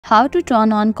How to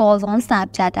turn on calls on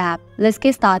Snapchat app. Let's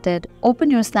get started.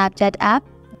 Open your Snapchat app.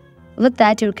 With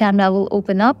that, your camera will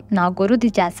open up. Now go to the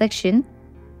chat section.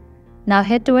 Now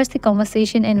head towards the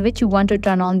conversation in which you want to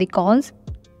turn on the calls.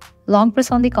 Long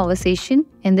press on the conversation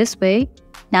in this way.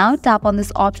 Now tap on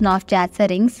this option of chat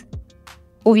settings.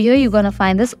 Over here, you're going to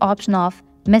find this option of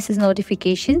message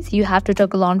notifications. You have to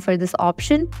toggle on for this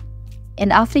option.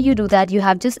 And after you do that, you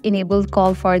have just enabled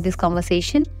call for this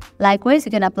conversation. Likewise,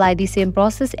 you can apply the same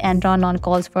process and turn on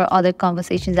calls for other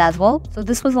conversations as well. So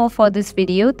this was all for this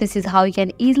video. This is how you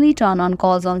can easily turn on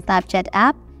calls on Snapchat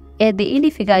app. At the end,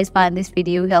 if you guys find this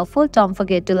video helpful, don't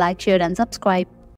forget to like, share and subscribe.